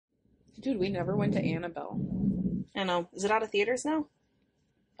Dude, we never went to Annabelle. I know. Is it out of theaters now?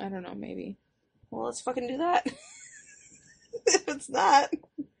 I don't know, maybe. Well, let's fucking do that. If it's not.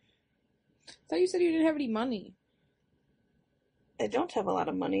 I thought you said you didn't have any money. I don't have a lot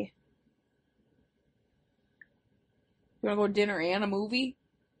of money. You wanna go to dinner and a movie?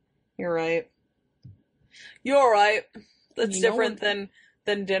 You're right. You're right. That's You know different what-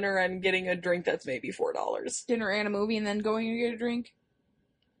 than dinner and getting a drink that's maybe $4. Dinner and a movie and then going and get a drink?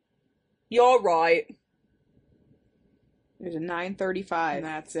 You're right. There's a 9:35 and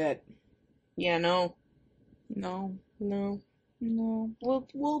that's it. Yeah, no. No. No. No.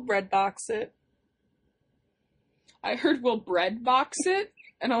 We'll bread box it. I heard we'll bread box it,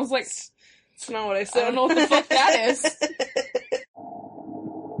 and I was like, That's not what I said. I don't know what the fuck that is.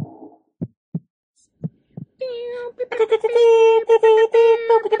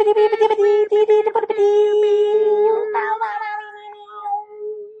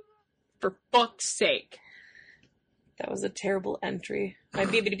 For fuck's sake. That was a terrible entry. My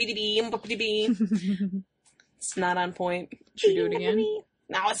It's not on point. Should we do it again?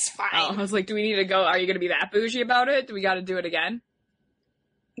 No, it's fine. Oh, I was like, do we need to go? Are you going to be that bougie about it? Do we got to do it again?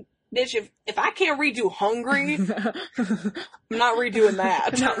 Bitch, if I can't redo hungry, I'm not redoing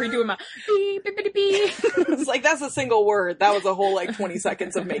that. I'm not redoing my beep, beep, beep, beep. It's like, that's a single word. That was a whole, 20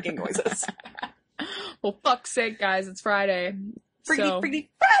 seconds of making noises. Well, fuck's sake, guys, it's Friday. Friggity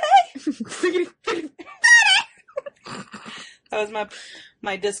Friday! Friggity. That was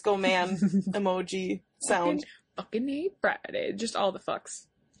my disco man emoji sound. Fucking hate Friday. Just all the fucks.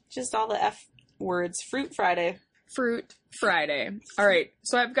 Just all the F words. Fruit Friday. Fruit Friday. Alright,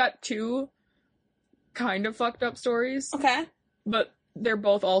 so I've got two kind of fucked up stories, Okay. but they're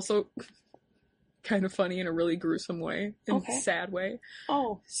both also kind of funny in a really gruesome way, in Okay. a sad way.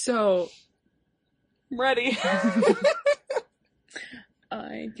 Oh, So, I'm ready.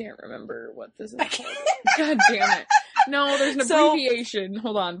 I can't remember what this is I called. can't, God damn it. No, there's an So, abbreviation.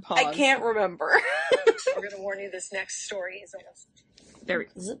 Hold on, pause. I can't remember. We're going to warn you this next story is almost... There we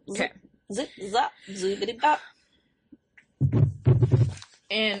go. Zip, Okay. zip, zap, zoobity bop.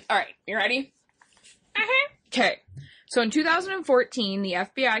 And, alright, you ready? Okay. So in 2014, the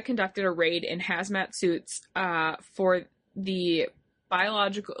FBI conducted a raid in hazmat suits for the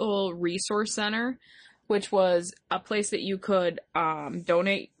Biological Resource Center, which was a place that you could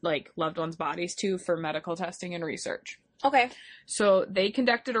donate loved ones' bodies to for medical testing and research. Okay. So they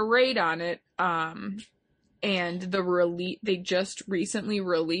conducted a raid on it, and they just recently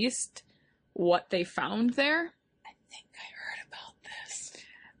released what they found there. I think I heard about this.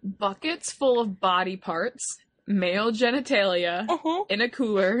 Buckets full of body parts, male genitalia, Uh-huh. in a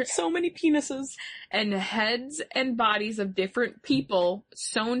cooler, So many penises. and heads and bodies of different people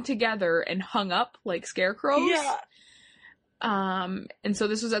sewn together and hung up like scarecrows. Yeah. And so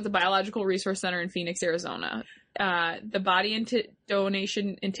this was at the Biological Resource Center in Phoenix, Arizona. The body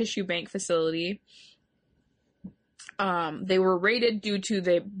donation and tissue bank facility. They were raided due to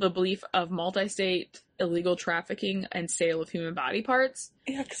the belief of multi-state illegal trafficking and sale of human body parts,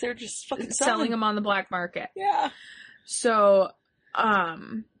 Yeah, because they're just fucking selling them on the black market. Yeah. So,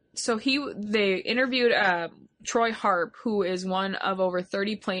 they interviewed Troy Harp, who is one of over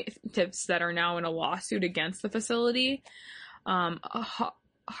 30 plaintiffs that are now in a lawsuit against the facility.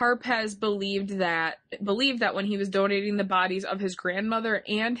 Harp has believed that when he was donating the bodies of his grandmother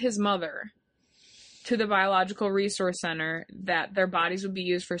and his mother to the Biological Resource Center, that their bodies would be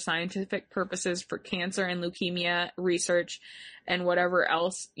used for scientific purposes for cancer and leukemia research and whatever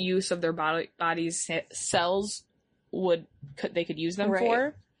else use of their body's cells they could use them Right.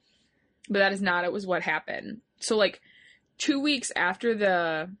 for. But that is not what happened. So 2 weeks after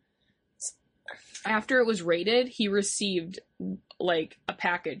it was raided, he received a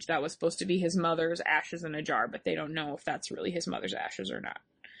package that was supposed to be his mother's ashes in a jar, but they don't know if that's really his mother's ashes or not.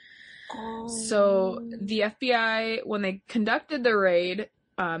 So the FBI, when they conducted the raid,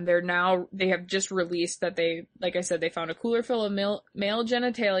 they have just released that they found a cooler full of male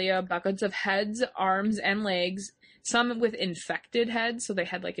genitalia, buckets of heads, arms, and legs, some with infected heads, so they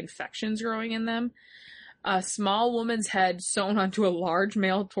had infections growing in them. A small woman's head sewn onto a large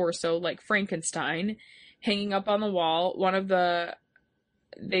male torso, like Frankenstein, hanging up on the wall. One of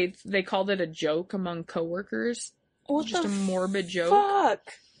they called it a joke among coworkers. What Just the a morbid joke.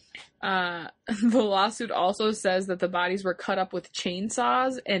 Fuck. The lawsuit also says that the bodies were cut up with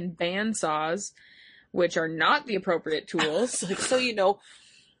chainsaws and bandsaws, which are not the appropriate tools. So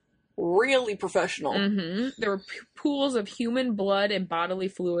really professional. There were pools of human blood and bodily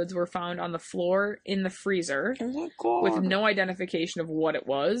fluids were found on the floor in the freezer, Oh my god. with no identification of what it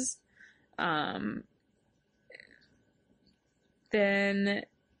was. Then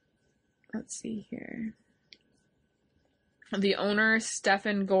let's see here. The owner,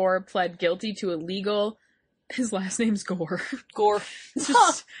 Stephen Gore, pled guilty to illegal... His last name's Gore. Gore. It's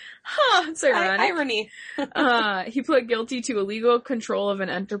just, it's ironic. Irony. He pled guilty to illegal control of an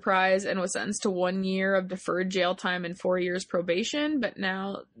enterprise and was sentenced to 1 year of deferred jail time and 4 years probation. But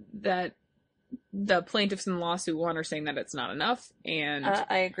now that the plaintiffs in the lawsuit won are saying that it's not enough, and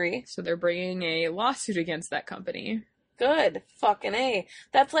I agree. so they're bringing a lawsuit against that company. Good. Fucking A.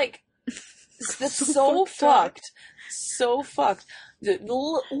 That's like, that's so So fucked. So fucked.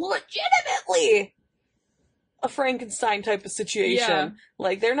 Legitimately a Frankenstein type of situation. Yeah.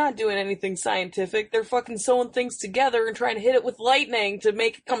 Like, they're not doing anything scientific. They're fucking sewing things together and trying to hit it with lightning to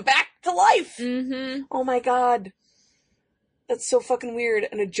make it come back to life. Mm-hmm. Oh my god. That's so fucking weird.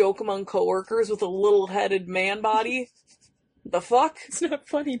 And a joke among coworkers with a little-headed man body. The fuck? It's not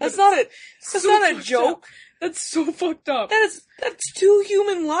funny. That's but not a, that's so not a fucked joke. up. That's so fucked up. That's 2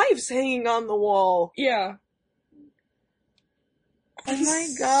 human lives hanging on the wall. Yeah. Oh my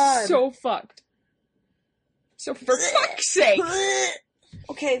god. So fucked. So for fuck's sake.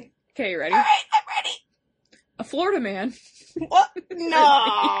 Okay. Okay, you ready? Alright, I'm ready. A Florida man. What?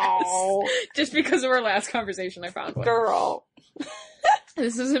 No. Just because of our last conversation, I found one. Girl.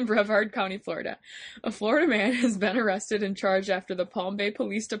 This is in Brevard County, Florida. A Florida man has been arrested and charged after the Palm Bay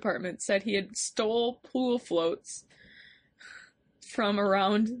Police Department said he had stole pool floats from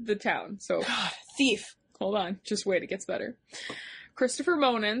around the town. So, God, thief. hold on. Just wait, it gets better. Christopher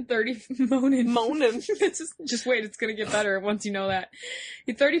Monin, Monin. just wait, it's gonna get better once you know that.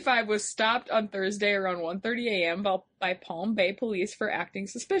 He, 35, was stopped on Thursday around 1:30 a.m. by Palm Bay police for acting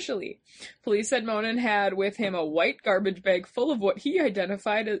suspiciously. Police said Monin had with him a white garbage bag full of what he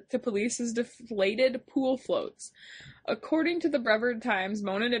identified to police as deflated pool floats. According to the Brevard Times,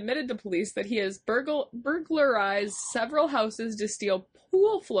 Monin admitted to police that he has burglarized several houses to steal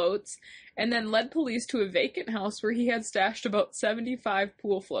pool floats and then led police to a vacant house where he had stashed about 75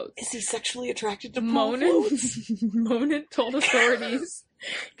 pool floats. Is he sexually attracted to pool floats? Monin told authorities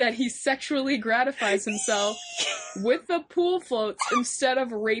that he sexually gratifies himself with the pool floats instead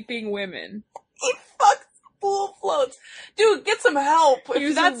of raping women. He fucks pool floats. Dude, get some help. He If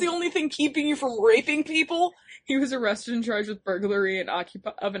was that's the only thing keeping you from raping people. He was arrested and charged with burglary and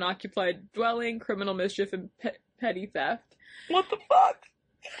of an occupied dwelling, criminal mischief, and petty theft. What the fuck?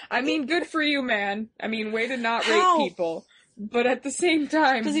 I mean, good for you, man. I mean, way to not How? rape people. But at the same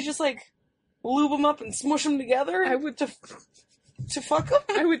time... Does he just, like, lube them up and smush them together? I would... To fuck them?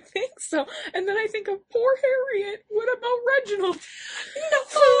 I would think so. And then I think of poor Harriet. What about Reginald? No.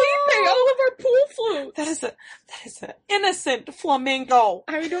 Felipe, all of our pool floats. That is an innocent flamingo.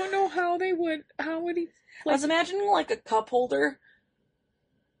 I don't know how would he... I was imagining, like, a cup holder.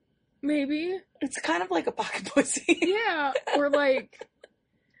 Maybe. It's kind of like a pocket pussy. Yeah. Or like...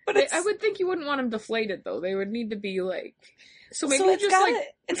 But it's... I would think you wouldn't want them deflated, though. They would need to be, like... So maybe it's just, gotta,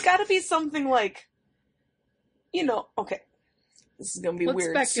 like... It's gotta be something like... You know, okay. This is gonna be Let's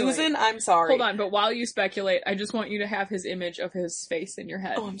weird. speculate. Susan, I'm sorry. Hold on, but while you speculate, I just want you to have his image of his face in your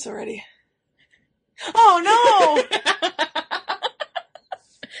head. Oh, I'm so ready. Oh, no!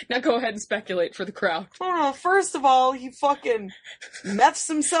 Now go ahead and speculate for the crowd. Oh, no. First of all, he fucking meths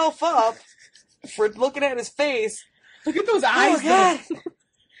himself up for looking at his face. Look at those eyes. Oh, God.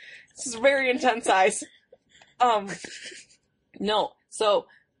 This is very intense eyes. No. So,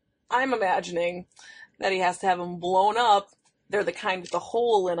 I'm imagining that he has to have them blown up. They're the kind with the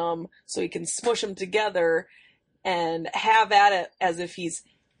hole in them, so he can smush them together and have at it as if he's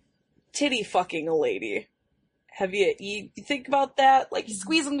titty fucking a lady. Have you think about that? Like, you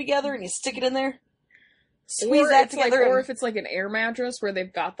squeeze them together and you stick it in there? Squeeze that together. Or if it's like an air mattress where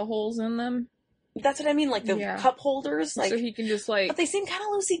they've got the holes in them. That's what I mean, like the cup holders. Like, so he can just like... But they seem kind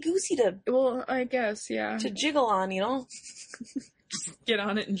of loosey-goosey to... Well, I guess, yeah. To jiggle on, you know? Get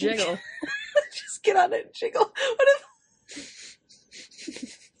on it and jiggle. Just get on it and jiggle. What if...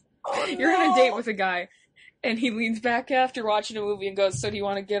 Oh, You're on a date with a guy, and he leans back after watching a movie and goes, so do you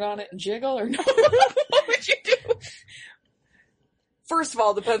want to get on it and jiggle, or no? What would you do? First of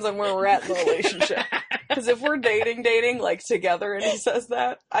all, it depends on where we're at in the relationship. Because if we're dating, like, together, and he says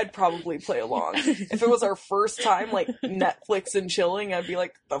that, I'd probably play along. If it was our first time, like, Netflix and chilling, I'd be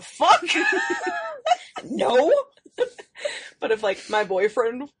like, the fuck? No? But if, like, my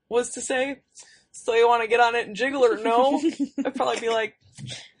boyfriend was to say, so you want to get on it and jiggle or no? I'd probably be like,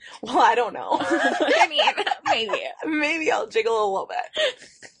 well, I don't know. I mean, maybe. Maybe I'll jiggle a little bit.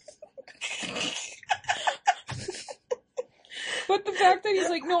 But the fact that he's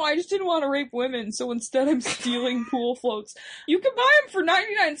like, no, I just didn't want to rape women, so instead I'm stealing pool floats. You can buy them for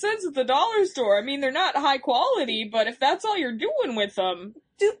 99 cents at the dollar store. I mean, they're not high quality, but if that's all you're doing with them...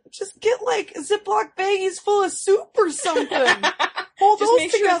 just get like Ziploc baggies full of soup or something. Hold Just those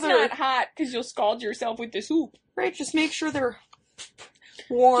make sure together. it's not hot, because you'll scald yourself with the soup. Right, just make sure they're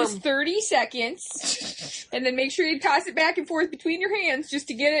warm. Just 30 seconds. And then make sure you toss it back and forth between your hands just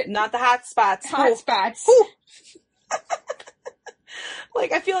to get it Not the hot spots. hot Oh. spots. Ooh.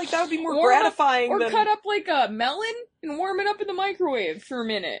 Like, I feel like that would be more Warm up- gratifying Or than... cut up like a melon and warm it up in the microwave for a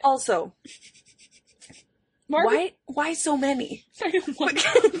minute. Also, Margaret, why so many? why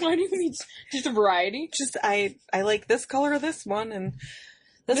do you need just a variety? Just, I like this color of this one, and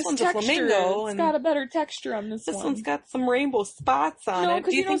this one's texture, a flamingo, it's and got a better texture on this this one. one's got some rainbow spots on No, it.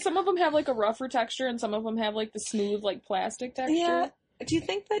 because Do you think... some of them have like a rougher texture and some of them have like the smooth like plastic texture. Yeah. Do you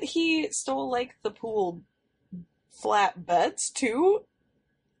think that he stole, like, the pool flat beds, too?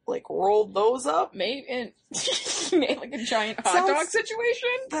 Like, rolled those up? Maybe and made like a giant hot Sounds- dog situation.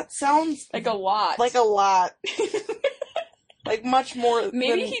 That sounds Like a lot. like a lot. Like, much more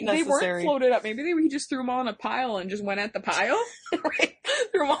Maybe than they weren't necessary. floated up. Maybe he just threw them all in a pile and just went at the pile. Right?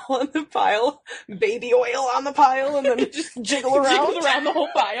 Threw them all in the pile. Baby oil on the pile, and then just jiggle around. Jiggled around the whole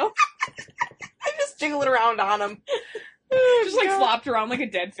pile. I just jiggle it around on him. Just like flopped around like a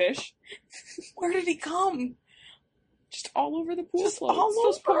dead fish. Where did he come? Just all over the pool Just floats. all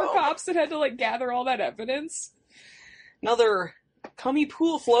Those poor over. cops that had to like gather all that evidence. Another cummy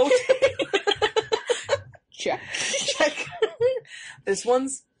pool float. Check. Check. This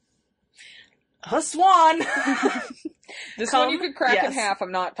one's a swan. This Come, one you could crack in yes. half.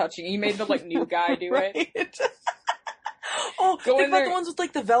 I'm not touching. You made the like new guy do it. Right? Oh, Go think in about there. the ones with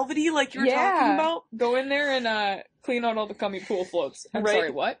like the velvety, like you were talking about. Go in there and clean out all the cummy pool floats. I'm Right.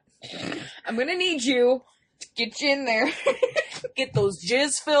 sorry, what? I'm gonna need you to get you in there. Get those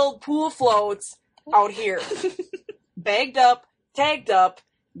jizz-filled pool floats out here. Bagged up, tagged up,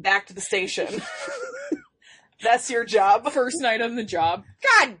 back to the station. That's your job. First night on the job.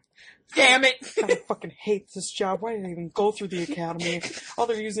 God damn it! I fucking hate this job. Why did I even go through the academy? All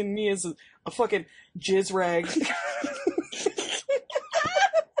they're using me as a fucking jizz rag.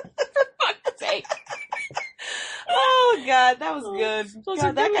 Sake. Oh god, that was good. Those are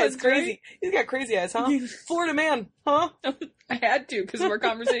God, that good guy's ones, crazy. right? He's got crazy eyes, huh? Florida man, huh? I had to because of our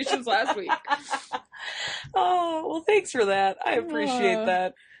conversations last week. Oh, well, thanks for that. I appreciate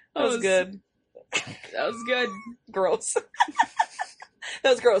that. That was good. That was good. Gross.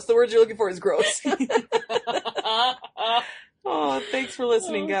 That was gross. The word you're looking for is gross. Oh, thanks for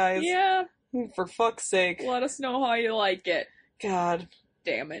listening, guys. Yeah. For fuck's sake. Let us know how you like it. God.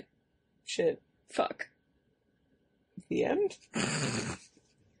 Damn it. Shit. Fuck. The end?